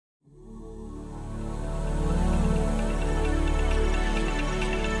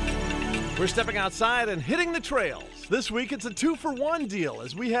We're stepping outside and hitting the trails. This week it's a 2-for-1 deal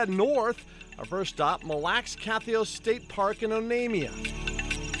as we head north. Our first stop, Mille's Kathio State Park in Onamia.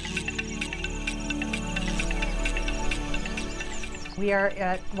 We are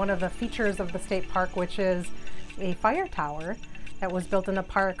at one of the features of the state park, which is a fire tower that was built in the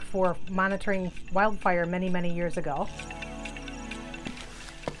park for monitoring wildfire many, many years ago.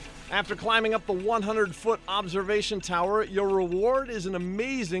 After climbing up the 100-foot observation tower, your reward is an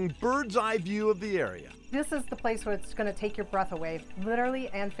amazing bird's-eye view of the area. This is the place where it's going to take your breath away, literally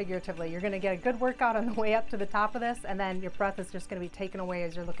and figuratively. You're going to get a good workout on the way up to the top of this, and then your breath is just going to be taken away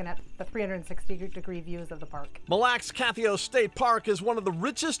as you're looking at the 360-degree views of the park. Mille's Kathio State Park is one of the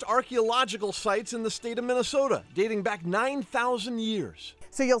richest archaeological sites in the state of Minnesota, dating back 9,000 years.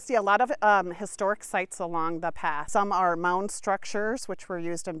 So you'll see a lot of historic sites along the path. Some are mound structures, which were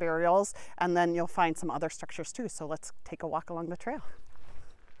used in burials, and then you'll find some other structures too. So let's take a walk along the trail.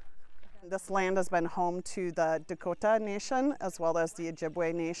 This land has been home to the Dakota Nation as well as the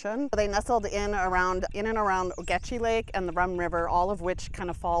Ojibwe Nation. They nestled in and around Ogeechee Lake and the Rum River, all of which kind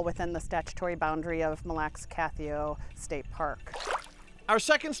of fall within the statutory boundary of Mille's Kathio State Park. Our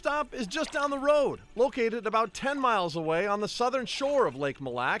second stop is just down the road. Located about 10 miles away on the southern shore of Lake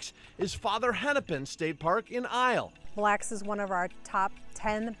Mille is Father Hennepin State Park in Isle. Mille is one of our top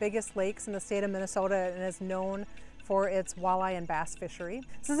 10 biggest lakes in the state of Minnesota and is known for its walleye and bass fishery.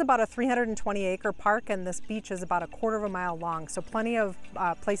 This is about a 320-acre park, and this beach is about a quarter of a mile long, so plenty of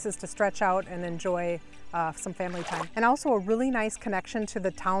places to stretch out and enjoy some family time. And also a really nice connection to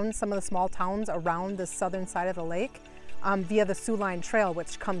the towns, some of the small towns around the southern side of the lake via the Sioux Line Trail,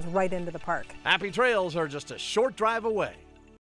 which comes right into the park. Happy trails are just a short drive away.